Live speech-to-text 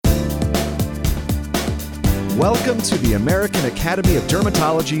Welcome to the American Academy of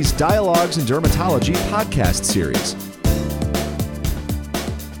Dermatology's Dialogues in Dermatology podcast series.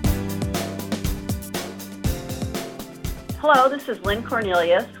 Hello, this is Lynn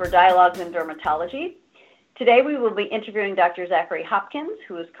Cornelius for Dialogues in Dermatology. Today we will be interviewing Dr. Zachary Hopkins,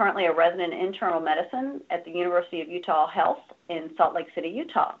 who is currently a resident in internal medicine at the University of Utah Health in Salt Lake City,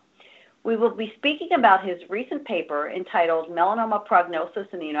 Utah. We will be speaking about his recent paper entitled Melanoma Prognosis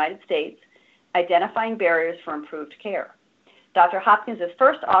in the United States, Identifying Barriers for Improved Care. Dr. Hopkins is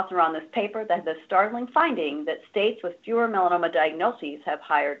first author on this paper that has a startling finding that states with fewer melanoma diagnoses have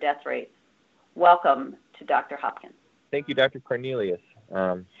higher death rates. Welcome to Dr. Hopkins. Thank you, Dr. Cornelius.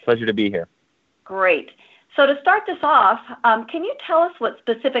 Pleasure to be here. Great. So to start this off, can you tell us what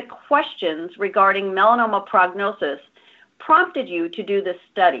specific questions regarding melanoma prognosis prompted you to do this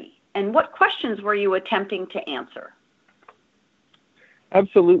study, and what questions were you attempting to answer?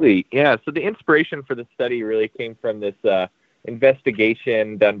 Absolutely. Yeah. So the inspiration for the study really came from this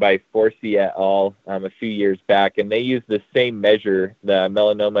investigation done by Forsey et al. A few years back, and they used the same measure, the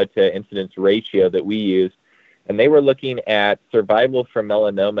melanoma to incidence ratio that we used, and they were looking at survival from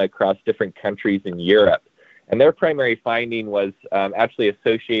melanoma across different countries in Europe. And their primary finding was actually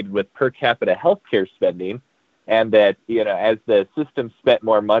associated with per capita healthcare spending, and that, as the system spent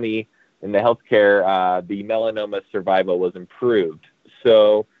more money in the healthcare, the melanoma survival was improved.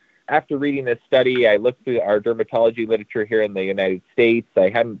 So after reading this study, I looked through our dermatology literature here in the United States. I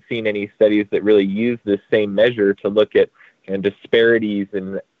hadn't seen any studies that really use this same measure to look at disparities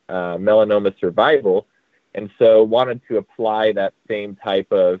in melanoma survival, and so wanted to apply that same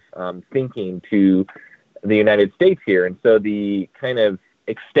type of thinking to the United States here. And so the kind of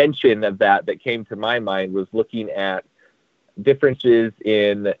extension of that came to my mind was looking at differences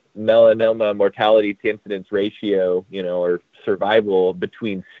in melanoma mortality to incidence ratio, or survival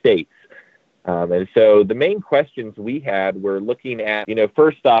between states. And so the main questions we had were looking at,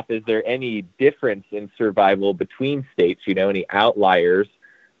 first off, is there any difference in survival between states, any outliers,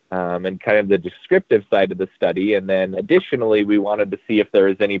 and kind of the descriptive side of the study. And then additionally, we wanted to see if there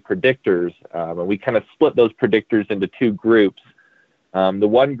was any predictors. And we kind of split those predictors into two groups. The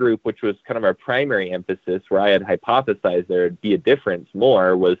one group, which was kind of our primary emphasis, where I had hypothesized there would be a difference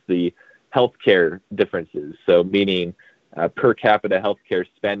more, was the healthcare differences. So meaning per capita healthcare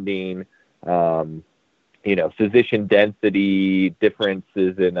spending, physician density,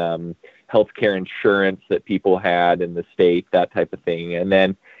 differences in healthcare insurance that people had in the state, that type of thing. And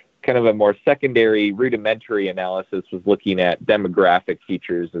then kind of a more secondary, rudimentary analysis was looking at demographic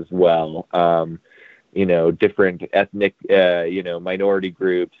features as well. Different ethnic, minority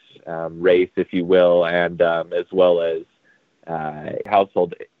groups, race, if you will, and as well as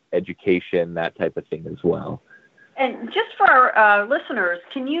household education, that type of thing as well. And just for our listeners,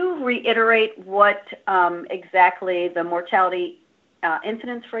 can you reiterate what exactly the mortality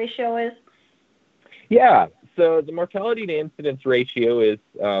incidence ratio is? Yeah. So the mortality to incidence ratio is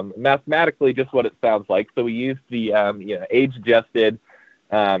mathematically just what it sounds like. So we use the age-adjusted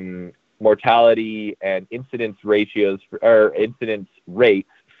mortality and incidence ratios or incidence rates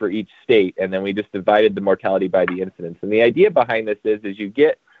for each state, and then we just divided the mortality by the incidence. And the idea behind this is you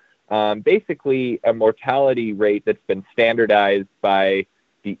get basically a mortality rate that's been standardized by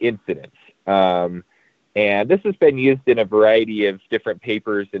the incidence. And this has been used in a variety of different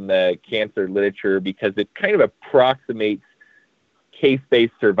papers in the cancer literature because it kind of approximates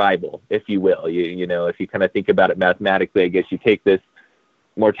case-based survival, if you will. If you kind of think about it mathematically, I guess you take this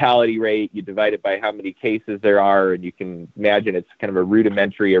mortality rate, you divide it by how many cases there are, and you can imagine it's kind of a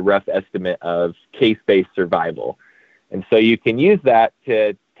rudimentary, a rough estimate of case-based survival. And so you can use that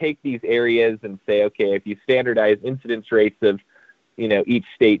to take these areas and say, okay, if you standardize incidence rates of each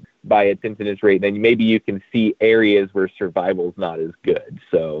state by its incidence rate, then maybe you can see areas where survival is not as good.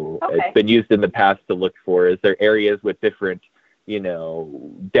 So It's been used in the past to look for, is there areas with different,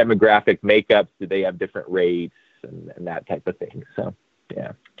 demographic makeups? Do they have different rates and that type of thing? So,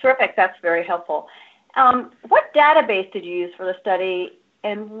 yeah. Terrific. That's very helpful. What database did you use for the study,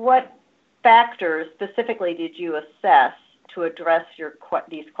 and what factors specifically did you assess to address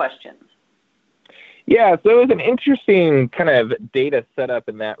these questions? Yeah, so it was an interesting kind of data setup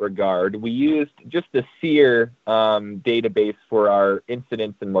in that regard. We used just the SEER database for our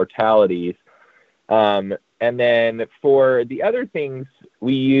incidence and mortalities. And then for the other things,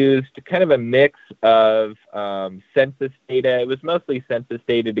 we used kind of a mix of census data. It was mostly census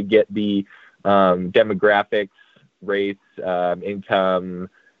data to get the demographics, race, income,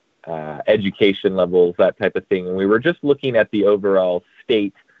 education levels, that type of thing. And we were just looking at the overall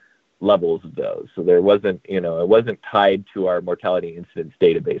state levels of those. So there wasn't, it wasn't tied to our mortality incidence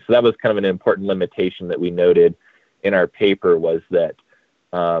database. So that was kind of an important limitation that we noted in our paper, was that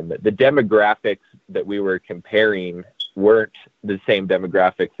the demographics that we were comparing weren't the same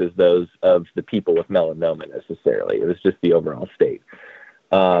demographics as those of the people with melanoma necessarily. It was just the overall state.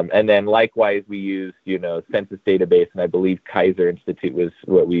 And then likewise, we used, census database, and I believe Kaiser Institute was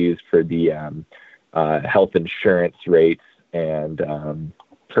what we used for the health insurance rates and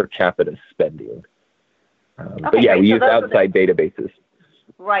per capita spending. But yeah, we used outside databases.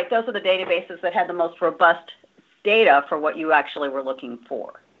 Right. Those are the databases that had the most robust data for what you actually were looking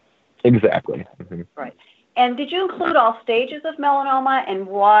for. Exactly. Mm-hmm. Right. And did you include all stages of melanoma, and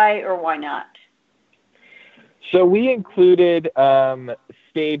why or why not? So we included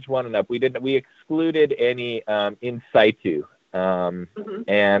stage 1 and up. We excluded any in situ.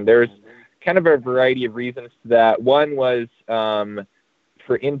 And there's kind of a variety of reasons to that. One was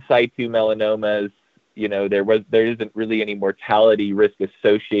for in situ melanomas, there isn't really any mortality risk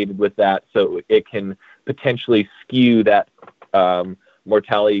associated with that, so it can potentially skew that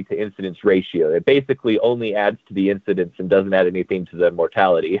mortality to incidence ratio. It basically only adds to the incidence and doesn't add anything to the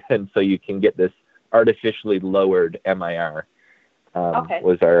mortality, and so you can get this artificially lowered MIR,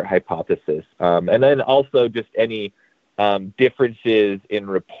 was our hypothesis. And then also just any differences in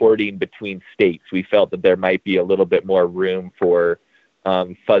reporting between states. We felt that there might be a little bit more room for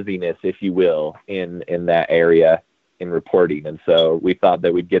fuzziness, if you will, in that area in reporting. And so we thought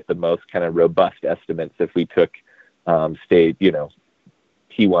that we'd get the most kind of robust estimates if we took state,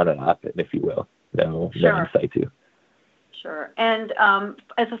 T1 and up, if you will, no in situ. Sure. And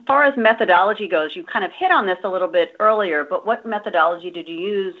as far as methodology goes, you kind of hit on this a little bit earlier, but what methodology did you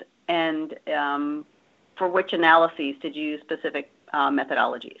use, and for which analyses did you use specific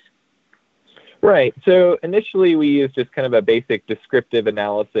methodologies? Right. So initially we used just kind of a basic descriptive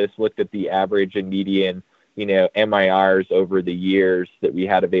analysis, looked at the average and median, MIRs over the years that we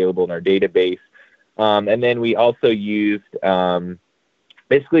had available in our database. And then we also used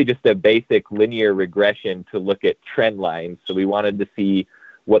basically just a basic linear regression to look at trend lines. So we wanted to see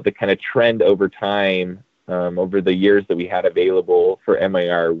what the kind of trend over time, over the years that we had available for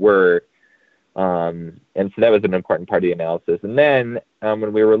MIR were. And so that was an important part of the analysis. And then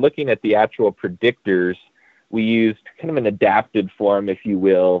when we were looking at the actual predictors, we used kind of an adapted form, if you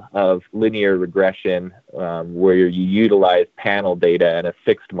will, of linear regression, where you utilize panel data and a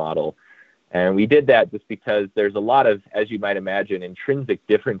fixed model. And we did that just because there's a lot of, as you might imagine, intrinsic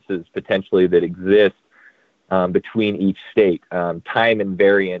differences potentially that exist between each state, time and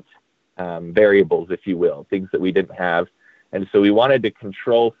variant variables, if you will, things that we didn't have. And so we wanted to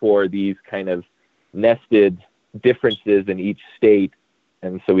control for these kind of nested differences in each state,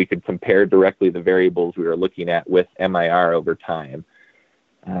 and so we could compare directly the variables we were looking at with MIR over time.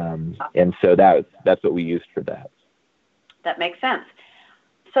 And so that's what we used for that. That makes sense.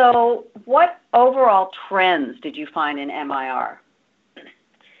 So what overall trends did you find in MIR?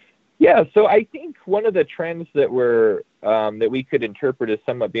 Yeah, so I think one of the trends that were that we could interpret as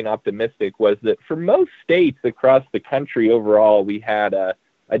somewhat being optimistic was that for most states across the country overall, we had a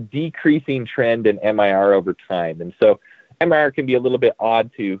decreasing trend in MIR over time. And so MIR can be a little bit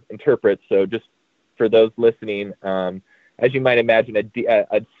odd to interpret. So just for those listening, as you might imagine,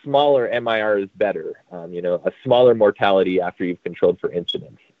 a smaller MIR is better, a smaller mortality after you've controlled for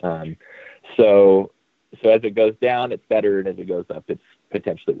incidence. So as it goes down, it's better, and as it goes up, it's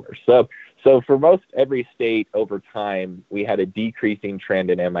potentially worse. So for most every state over time, we had a decreasing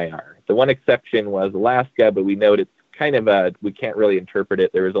trend in MIR. The one exception was Alaska, but we note it's kind of we can't really interpret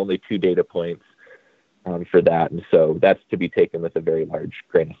it. There was only 2 data points for that, and so that's to be taken with a very large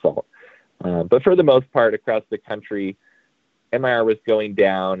grain of salt. But for the most part, across the country, MIR was going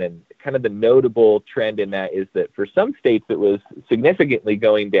down, and kind of the notable trend in that is that for some states it was significantly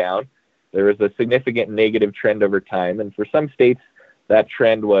going down. There was a significant negative trend over time, and for some states that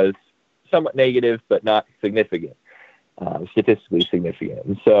trend was somewhat negative but not significant, statistically significant.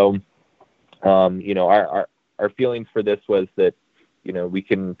 And so, our feelings for this was that, we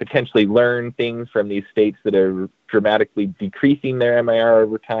can potentially learn things from these states that are dramatically decreasing their MIR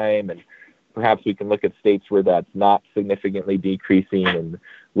over time, and perhaps we can look at states where that's not significantly decreasing and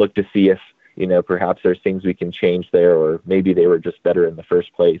look to see if, perhaps there's things we can change there, or maybe they were just better in the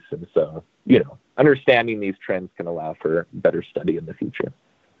first place. And so, understanding these trends can allow for better study in the future.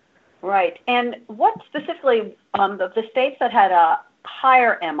 Right. And what specifically, the states that had a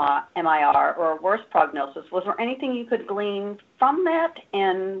higher MIR or a worse prognosis, was there anything you could glean from that?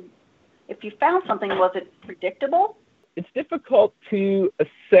 And if you found something, was it predictable? It's difficult to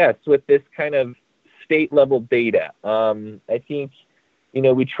assess with this kind of state level data. I think,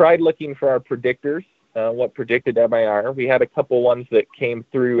 we tried looking for our predictors, what predicted MIR. We had a couple ones that came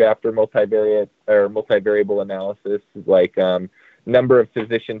through after multivariable analysis, like number of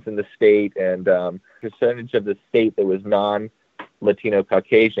physicians in the state and percentage of the state that was non-Latino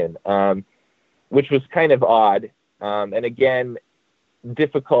Caucasian, which was kind of odd. And again,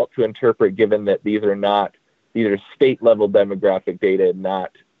 difficult to interpret given that these are state-level demographic data,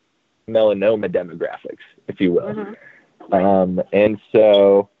 not melanoma demographics, if you will. Mm-hmm. And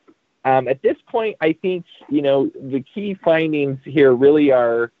so at this point, I think, the key findings here really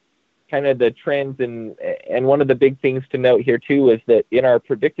are kind of the trends. And one of the big things to note here, too, is that in our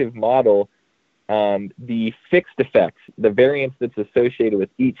predictive model, the fixed effects, the variance that's associated with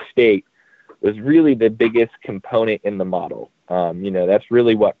each state, was really the biggest component in the model. That's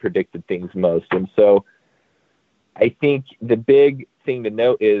really what predicted things most. And so I think the big thing to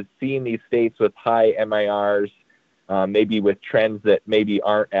note is seeing these states with high MIRs, maybe with trends that maybe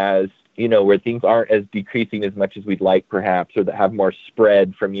aren't as, where things aren't as decreasing as much as we'd like perhaps, or that have more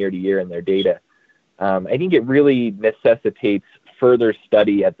spread from year to year in their data. I think it really necessitates further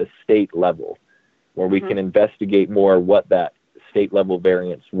study at the state level, where we can investigate more what that state level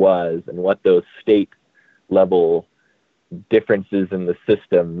variance was and what those state level differences in the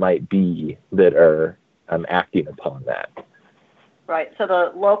system might be that are acting upon that. Right. So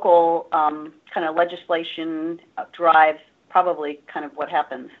the local kind of legislation drives probably kind of what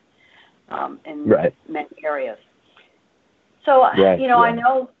happens in many areas. So, I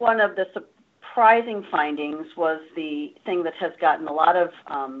know one of the surprising findings was the thing that has gotten a lot of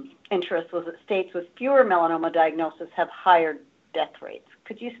interest was that states with fewer melanoma diagnoses have higher death rates.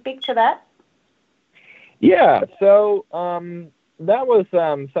 Could you speak to that? Yeah. So that was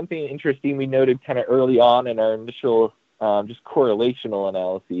something interesting we noted kind of early on in our initial just correlational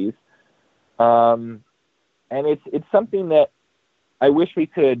analyses. And it's something that I wish we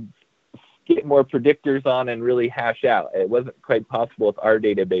could get more predictors on and really hash out. It wasn't quite possible with our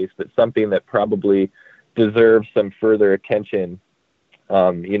database, but something that probably deserves some further attention,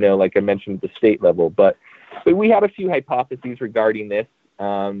 like I mentioned at the state level. But we had a few hypotheses regarding this.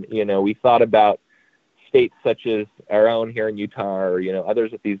 We thought about states such as our own here in Utah or,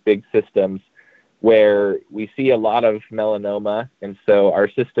 others with these big systems where we see a lot of melanoma. And so our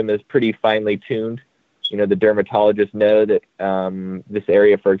system is pretty finely tuned. The dermatologists know that this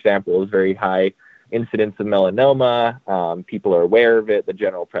area, for example, is very high incidence of melanoma. People are aware of it. The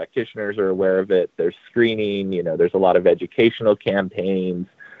general practitioners are aware of it. There's screening. There's a lot of educational campaigns.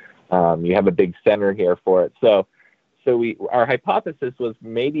 You have a big center here for it. So our hypothesis was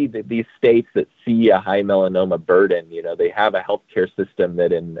maybe that these states that see a high melanoma burden, they have a healthcare system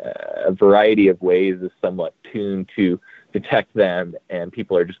that in a variety of ways is somewhat tuned to detect them, and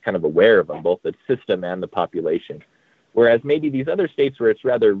people are just kind of aware of them, both the system and the population. Whereas maybe these other states where it's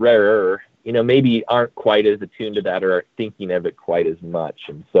rather rarer, maybe aren't quite as attuned to that or aren't thinking of it quite as much.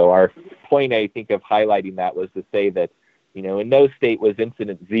 And so our point, I think, of highlighting that was to say that, in no state was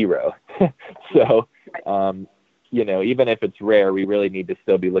incidence 0. So, even if it's rare, we really need to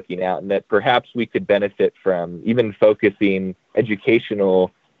still be looking out, and that perhaps we could benefit from even focusing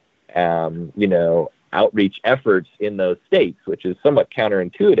educational, outreach efforts in those states, which is somewhat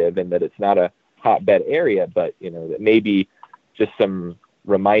counterintuitive in that it's not a hotbed area, but, that maybe just some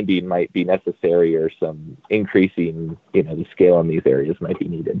reminding might be necessary or some increasing, the scale in these areas might be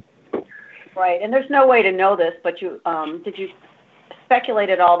needed. Right. And there's no way to know this, but did you speculate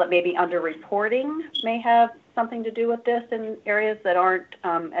at all that maybe underreporting may have something to do with this in areas that aren't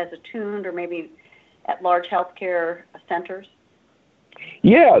as attuned or maybe at large healthcare centers?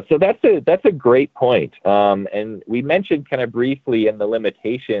 Yeah, so that's a great point. And we mentioned kind of briefly in the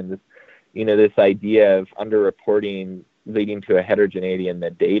limitations, this idea of underreporting leading to a heterogeneity in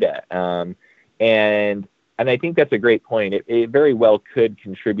the data. And I think that's a great point. It very well could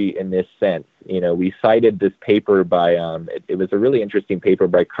contribute in this sense. We cited this paper by, it was a really interesting paper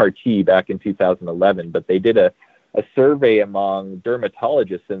by Carty back in 2011, but they did a survey among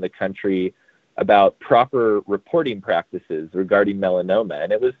dermatologists in the country about proper reporting practices regarding melanoma.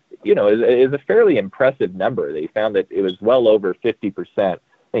 And it was, it was a fairly impressive number. They found that it was well over 50%, I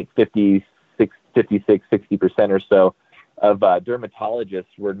think 56, 60% or so of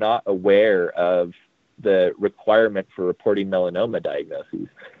dermatologists were not aware of the requirement for reporting melanoma diagnoses.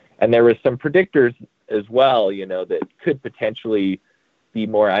 And there were some predictors as well, that could potentially be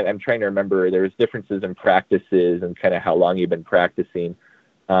more, I'm trying to remember, there was differences in practices and kind of how long you've been practicing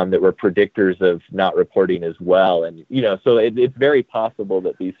that were predictors of not reporting as well. And, so it's very possible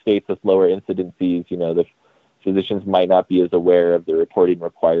that these states with lower incidences, the physicians might not be as aware of the reporting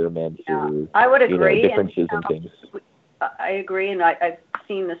requirements or I would agree. Differences and things. I agree, and I've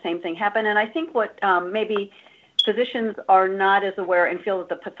seen the same thing happen. And I think what maybe physicians are not as aware and feel that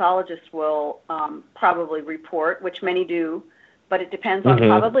the pathologists will probably report, which many do, but it depends on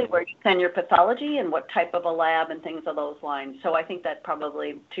probably where you send your pathology and what type of a lab and things of those lines. So I think that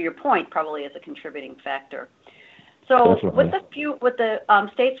probably, to your point, probably is a contributing factor. So Definitely. with the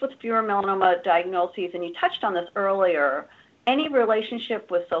states with fewer melanoma diagnoses, and you touched on this earlier, any relationship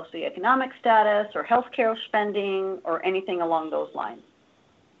with socioeconomic status or healthcare spending or anything along those lines?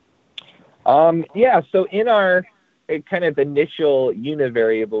 Yeah, so in our kind of initial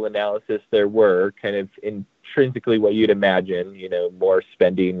univariable analysis, there were kind of intrinsically what you'd imagine, more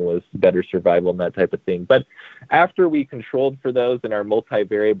spending was better survival and that type of thing. But after we controlled for those in our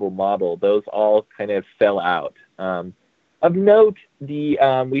multivariable model, those all kind of fell out. Of note,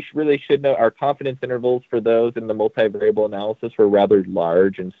 we really should know our confidence intervals for those in the multivariable analysis were rather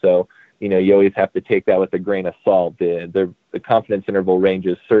large, and so you always have to take that with a grain of salt. The confidence interval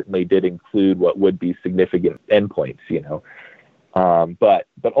ranges certainly did include what would be significant endpoints,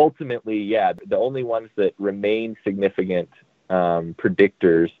 but ultimately, yeah, the only ones that remain significant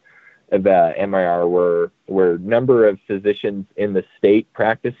predictors of MIR were number of physicians in the state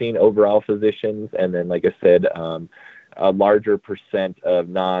practicing, overall physicians, and then, like I said, a larger percent of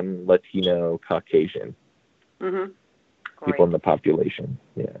non-Latino Caucasian people in the population.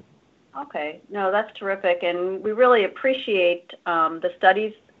 Yeah. Okay. No, that's terrific, and we really appreciate the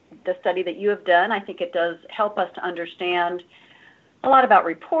study that you have done. I think it does help us to understand a lot about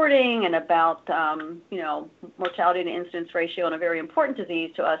reporting and about mortality to incidence ratio, and a very important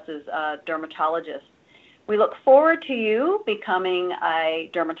disease to us as dermatologists. We look forward to you becoming a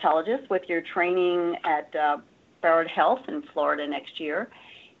dermatologist with your training at Broward Health in Florida next year.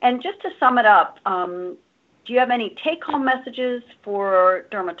 And just to sum it up, do you have any take-home messages for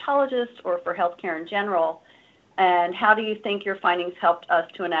dermatologists or for healthcare in general? And how do you think your findings helped us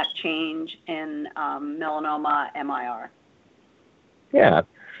to enact change in melanoma MIR? Yeah.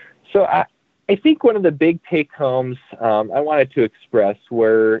 So I think one of the big take-homes I wanted to express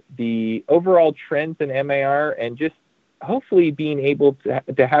were the overall trends in MIR, and just hopefully being able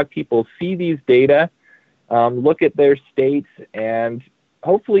to have people see these data, look at their states, and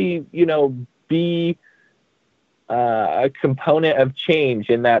hopefully, be a component of change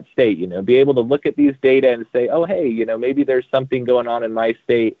in that state, be able to look at these data and say, oh, hey, maybe there's something going on in my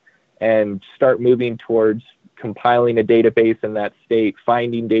state, and start moving towards compiling a database in that state,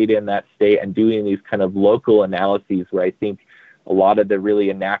 finding data in that state, and doing these kind of local analyses where I think a lot of the really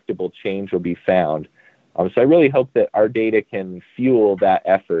enactable change will be found. So I really hope that our data can fuel that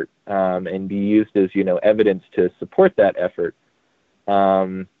effort and be used as, evidence to support that effort.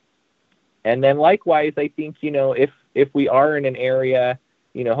 And then likewise, I think, if we are in an area,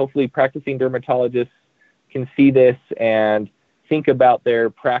 hopefully practicing dermatologists can see this and think about their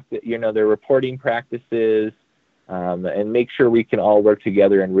practice, their reporting practices, and make sure we can all work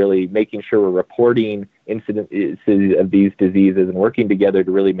together and really making sure we're reporting incidences of these diseases and working together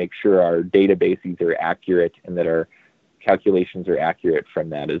to really make sure our databases are accurate and that our calculations are accurate from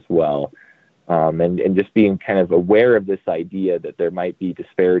that as well. And just being kind of aware of this idea that there might be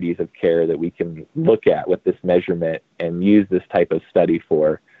disparities of care that we can look at with this measurement and use this type of study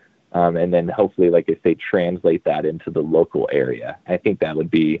for, and then hopefully, like I say, translate that into the local area. I think that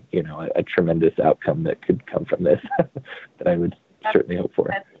would be, a tremendous outcome that could come from this that I would certainly hope for.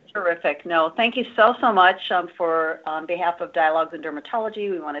 That's terrific. No, thank you so much on behalf of Dialogues in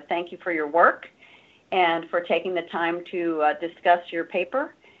Dermatology. We want to thank you for your work and for taking the time to discuss your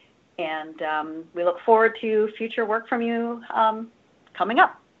paper. And we look forward to future work from you coming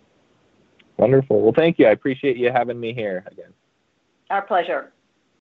up. Wonderful. Well, thank you. I appreciate you having me here again. Our pleasure.